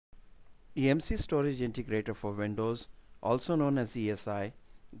EMC Storage Integrator for Windows, also known as ESI,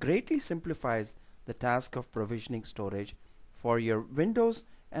 greatly simplifies the task of provisioning storage for your Windows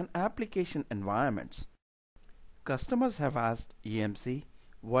and application environments. Customers have asked EMC,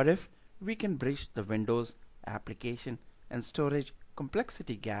 what if we can bridge the Windows application and storage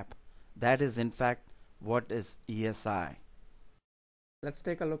complexity gap? That is in fact what is ESI. Let's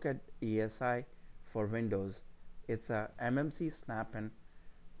take a look at ESI for Windows. It's a MMC snap-in.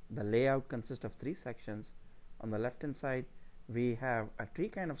 The layout consists of 3 sections. On the left hand side we have a tree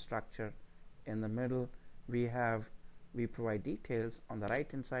kind of structure. In the middle we provide details. On the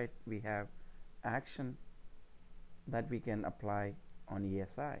right hand side we have action that we can apply on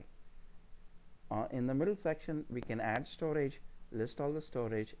ESI. In the middle section we can add storage, list all the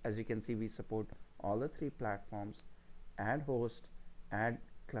storage. As you can see, we support all the 3 platforms, add host, add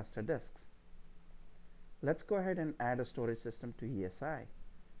cluster disks. Let's go ahead and add a storage system to ESI.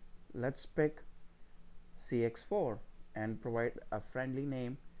 Let's pick CX4 and provide a friendly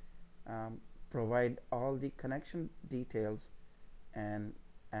name, provide all the connection details and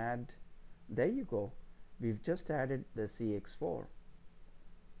add. There you go, we've just added the CX4.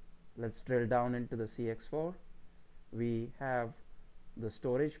 Let's drill down into the CX4. We have the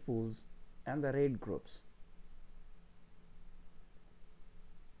storage pools and the RAID groups.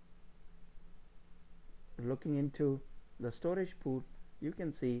 Looking into the storage pool, you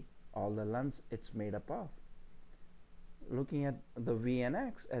can see all the LUNs it's made up of. Looking at the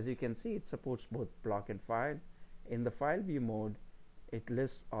VNX, as you can see, it supports both block and file. In the file view mode, it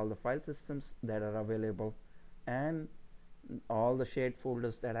lists all the file systems that are available and all the shared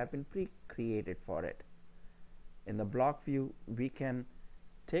folders that have been pre-created for it. In the block view, we can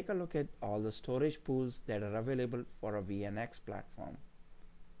take a look at all the storage pools that are available for a VNX platform.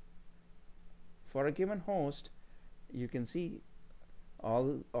 For a given host, you can see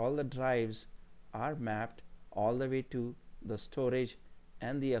all the drives are mapped all the way to the storage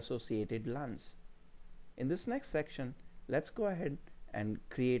and the associated LUNs. In this next section, let's go ahead and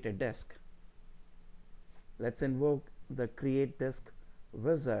create a disk. Let's invoke the create disk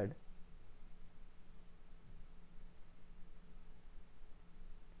wizard.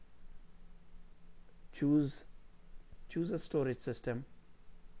 Choose a storage system,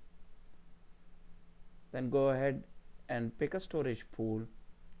 then go ahead and pick a storage pool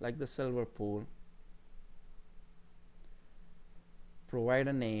like the silver pool, provide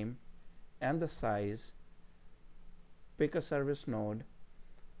a name and the size, pick a service node,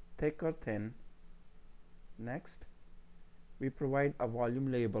 thick or thin. Next, we provide a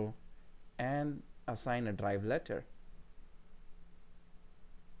volume label and assign a drive letter.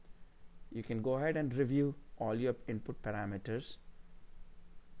 You can go ahead and review all your input parameters.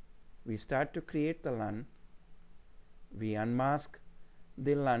 We start to create the LUN. We unmask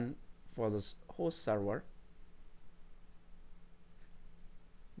the LUN for the host server.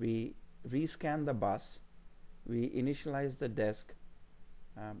 We rescan the bus. We initialize the disk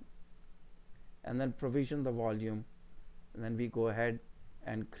and then provision the volume, and then we go ahead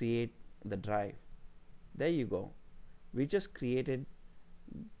and create the drive. There you go. We just created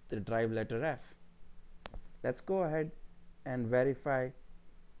the drive letter F. Let's go ahead and verify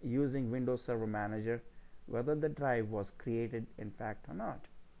using Windows Server Manager whether the drive was created in fact or not.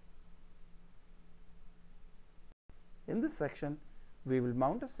 In this section, we will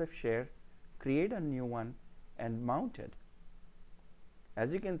mount a CIF share, create a new one and mount it.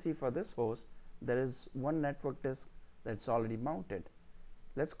 As you can see, for this host there is one network disk that's already mounted.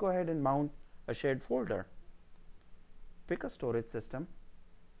 Let's go ahead and mount a shared folder. Pick a storage system,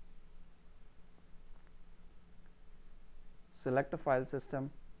 select a file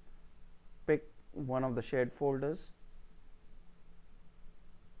system, pick one of the shared folders,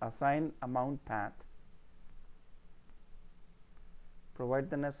 assign a mount path, provide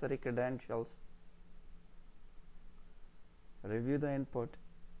the necessary credentials, review the input.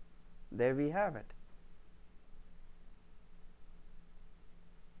 There we have it.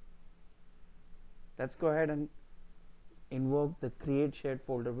 Let's go ahead and invoke the create shared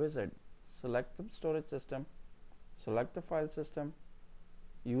folder wizard. Select the storage system, select the file system,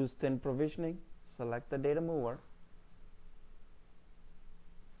 use thin provisioning, select the data mover,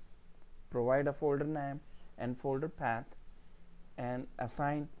 provide a folder name and folder path, and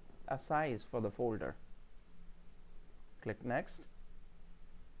assign a size for the folder. Click next,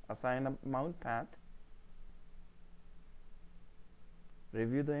 assign a mount path,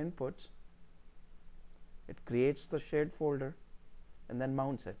 review the inputs. It creates the shared folder and then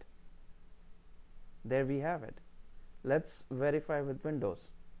mounts it. There we have it. Let's verify with Windows.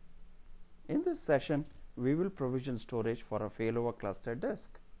 In this session, we will provision storage for a failover cluster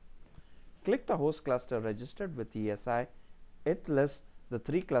disk. Click the host cluster registered with ESI. It lists the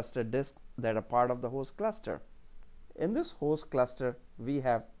 3 cluster disks that are part of the host cluster. In this host cluster, we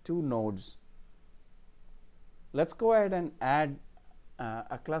have 2 nodes. Let's go ahead and add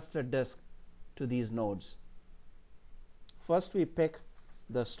a cluster disk to these nodes. First, we pick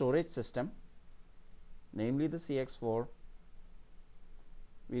the storage system, namely the CX4.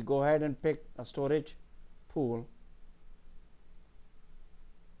 We go ahead and pick a storage pool,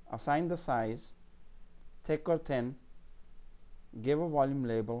 assign the size, thick or thin, give a volume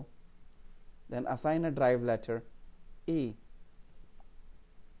label, then assign a drive letter E.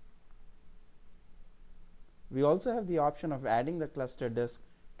 We also have the option of adding the cluster disk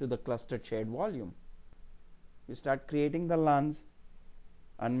to the clustered shared volume. We start creating the LUNs,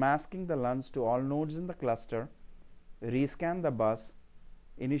 unmasking the LUNs to all nodes in the cluster, rescan the bus,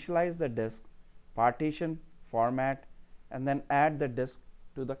 initialize the disk, partition, format, and then add the disk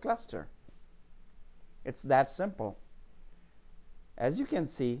to the cluster. It's that simple. As you can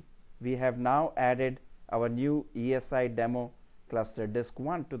see, we have now added our new ESI demo cluster disk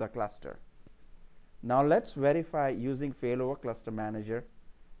 1 to the cluster. Now let's verify using failover cluster manager.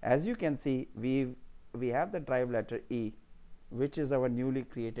 As you can see, we have the drive letter E, which is our newly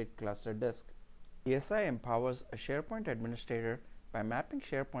created cluster disk. ESI empowers a SharePoint administrator by mapping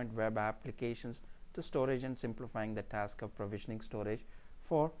SharePoint web applications to storage and simplifying the task of provisioning storage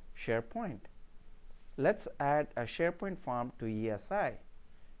for SharePoint. Let's add a SharePoint farm to ESI.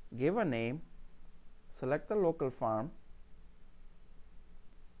 Give a name, select the local farm.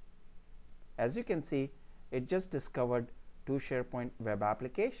 As you can see, it just discovered 2 SharePoint web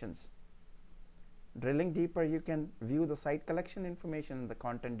applications. Drilling deeper, you can view the site collection information in the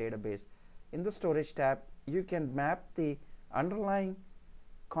content database. In the storage tab, you can map the underlying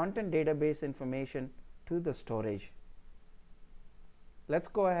content database information to the storage. Let's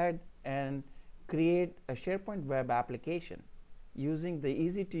go ahead and create a SharePoint web application using the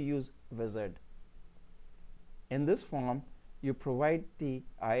easy-to-use wizard. In this form, you provide the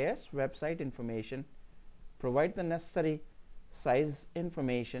IIS website information, provide the necessary size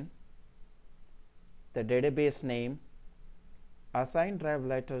information, the database name, assign drive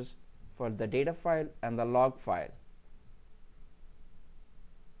letters for the data file and the log file.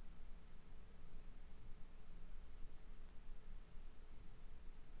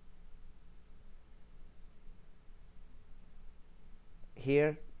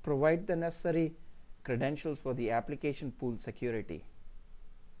 Here, provide the necessary credentials for the application pool security.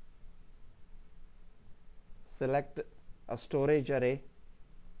 Select a storage array,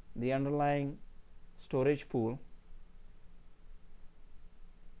 the underlying storage pool.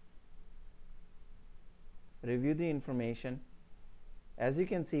 Review the information. As you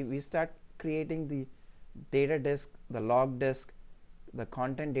can see, we start creating the data disk, the log disk, the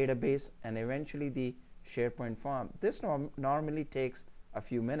content database, and eventually the SharePoint form. This normally takes a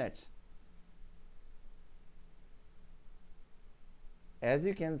few minutes. As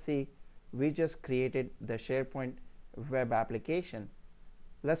you can see, we just created the SharePoint web application.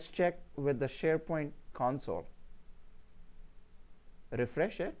 Let's check with the SharePoint console.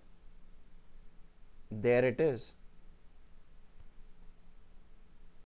 Refresh it. There it is.